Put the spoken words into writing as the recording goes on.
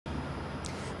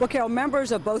Well, Carol,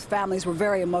 members of both families were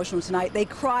very emotional tonight. They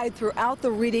cried throughout the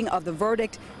reading of the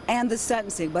verdict and the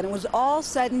sentencing. But it was all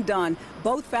said and done,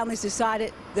 both families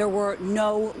decided there were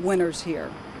no winners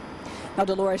here. Now,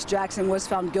 Delores Jackson was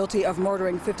found guilty of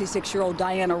murdering 56-year-old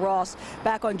Diana Ross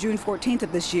back on June 14th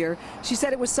of this year. She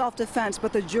said it was self-defense,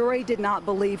 but the jury did not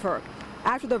believe her.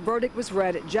 After the verdict was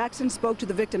read, Jackson spoke to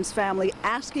the victim's family,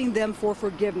 asking them for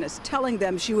forgiveness, telling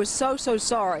them she was so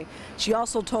sorry. She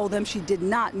also told them she did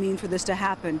not mean for this to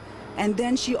happen. And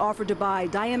then she offered to buy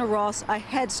Diana Ross a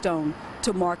headstone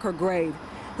to mark her grave.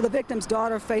 The victim's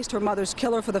daughter faced her mother's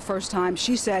killer for the first time.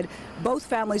 She said both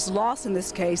families lost in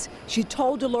this case. She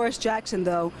told Delores Jackson,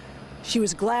 though, she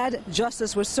was glad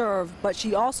justice was served, but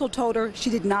she also told her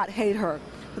she did not hate her.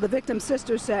 The victim's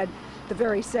sister said the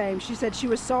very same. She said she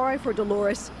was sorry for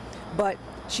Delores, but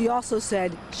she also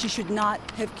said she should not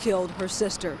have killed her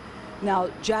sister. Now,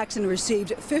 Jackson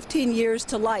received 15 years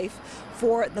to life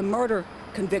for the murder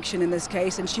conviction in this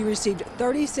case, and she received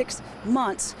 36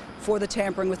 months for the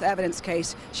tampering with evidence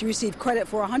case. She received credit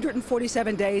for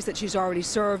 147 days that she's already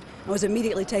served and was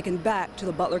immediately taken back to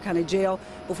the Butler County Jail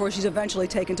before she's eventually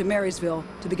taken to Marysville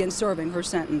to begin serving her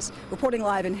sentence. Reporting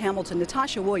live in Hamilton,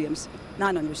 Natasha Williams,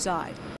 9 on your side.